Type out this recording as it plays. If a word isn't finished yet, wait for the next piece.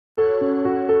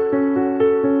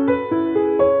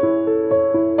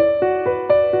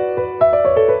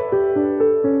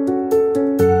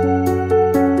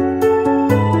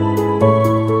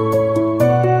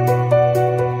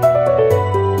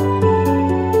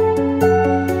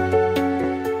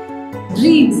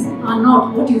are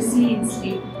not what you see in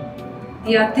sleep.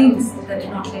 They are things that do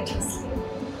not let you sleep.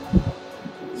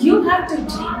 You have to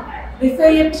dream before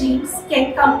your dreams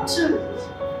can come true.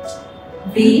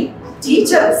 We,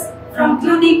 teachers from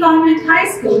Cluny Convent High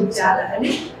School,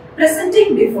 Jalahalli,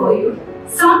 presenting before you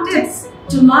some tips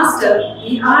to master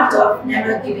the art of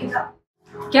never giving up.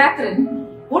 Catherine,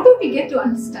 what do we get to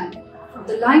understand from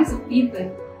the lives of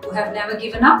people who have never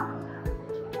given up?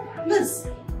 Miss,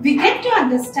 we get to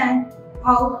understand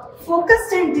how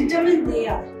focused and determined they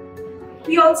are.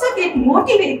 We also get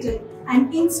motivated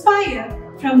and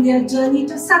inspired from their journey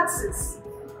to success.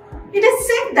 It is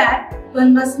said that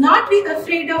one must not be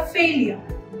afraid of failure.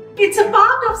 It's a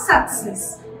part of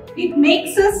success. It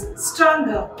makes us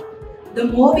stronger. The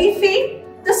more we fail,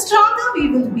 the stronger we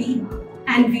will be.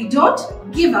 And we don't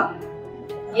give up.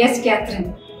 Yes,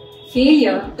 Catherine.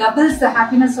 Failure doubles the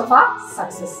happiness of our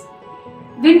success.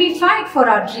 When we fight for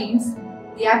our dreams,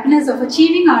 the happiness of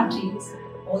achieving our dreams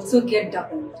also get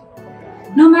doubled.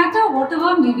 No matter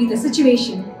whatever may be the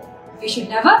situation, we should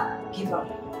never give up.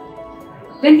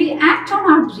 When we act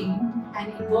on our dream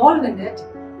and evolve in it,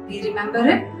 we remember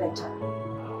it better.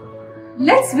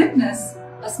 Let's witness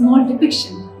a small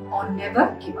depiction on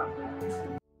never give up.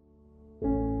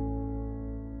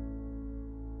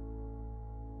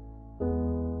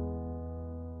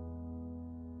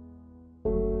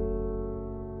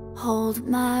 Hold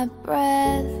my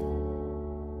breath,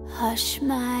 hush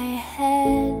my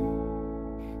head,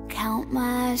 count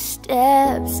my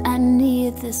steps, I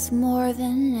need this more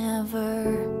than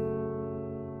ever.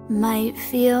 Might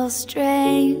feel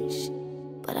strange,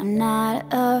 but I'm not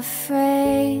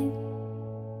afraid.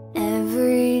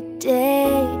 Every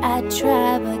day I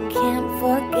try but can't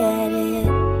forget it.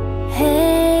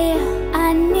 Hey,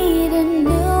 I need a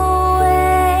new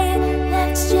way.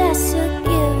 That's just a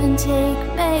give and take.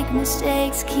 Make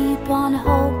mistakes, keep on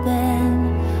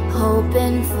hoping,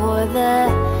 hoping for the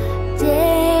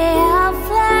day I'll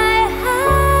fly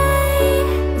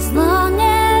high. As long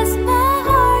as my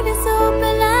heart is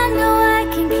open, I know I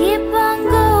can keep on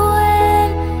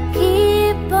going,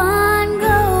 keep on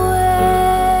going,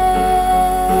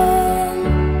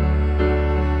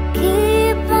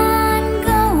 keep on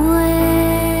going.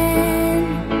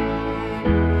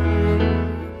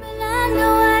 And I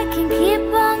know I can keep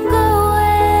on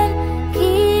going,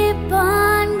 keep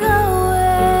on going,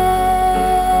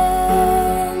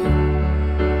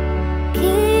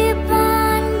 keep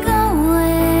on going,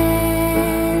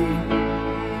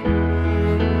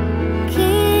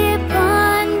 keep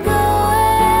on going.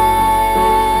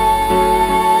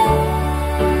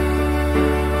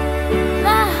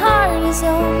 My heart is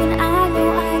open, I know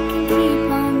I can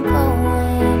keep on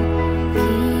going,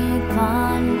 keep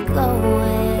on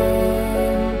going.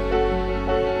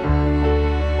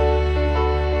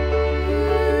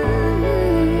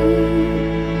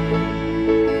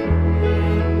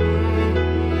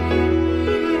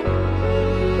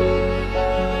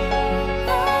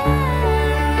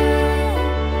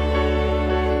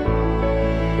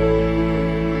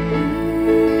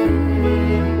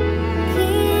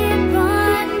 Keep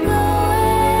on going.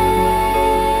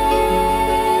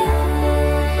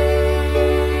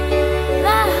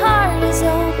 My heart is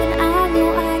open, I know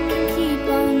I can keep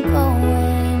on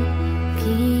going,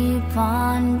 keep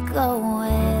on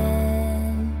going.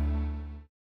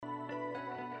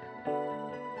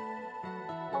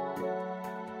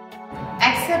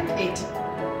 Accept it.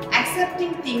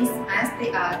 Accepting things as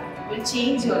they are will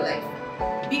change your life.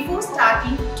 Before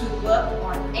starting to work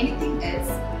on anything else,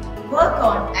 work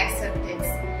on acceptance.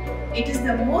 It is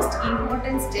the most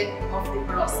important step of the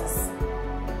process.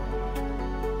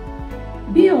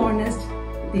 Be honest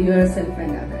with yourself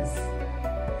and others.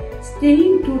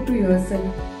 Staying true to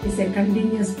yourself is a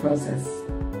continuous process.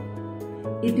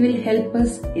 It will help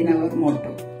us in our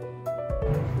motto.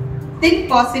 Think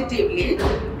positively,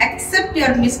 accept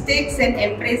your mistakes and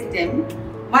embrace them.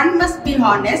 One must be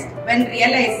honest when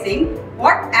realizing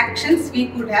what actions we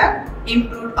could have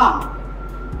improved on.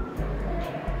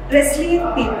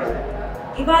 Resilient people.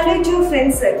 Evaluate your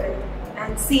friend circle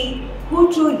and see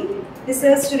who truly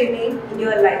deserves to remain in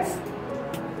your life.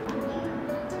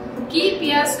 Keep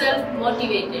yourself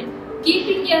motivated.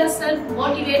 Keeping yourself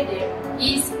motivated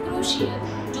is crucial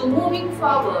to moving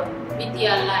forward with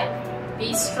your life.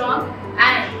 Be strong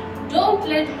and don't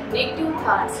let negative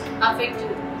thoughts affect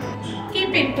you.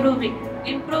 Keep improving.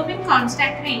 Improving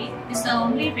constantly is the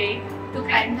only way to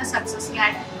climb the success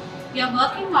ladder. You are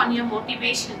working on your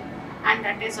motivation and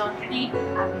that is already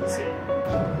amazing.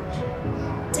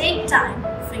 Take time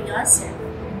for yourself.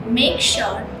 Make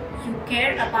sure you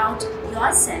care about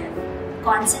yourself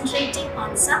concentrating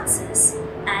on success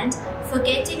and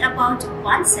forgetting about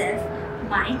oneself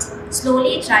might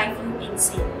slowly drive you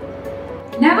insane.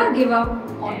 Never give up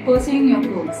on pursuing your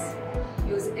goals.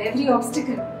 Use every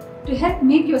obstacle to help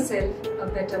make yourself a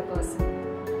better person.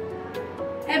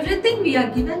 Everything we are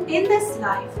given in this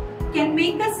life can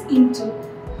make us into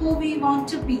who we want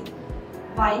to be.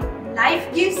 While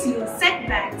life gives you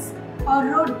setbacks or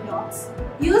roadblocks,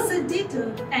 use a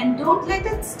detour and don't let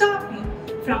it stop you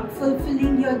from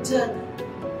fulfilling your journey.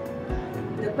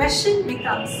 The question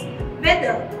becomes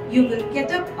whether you will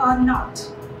get up or not,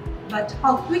 but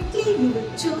how quickly you will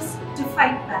choose to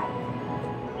fight back.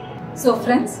 So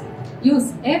friends,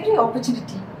 use every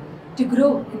opportunity to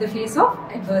grow in the face of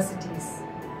adversities.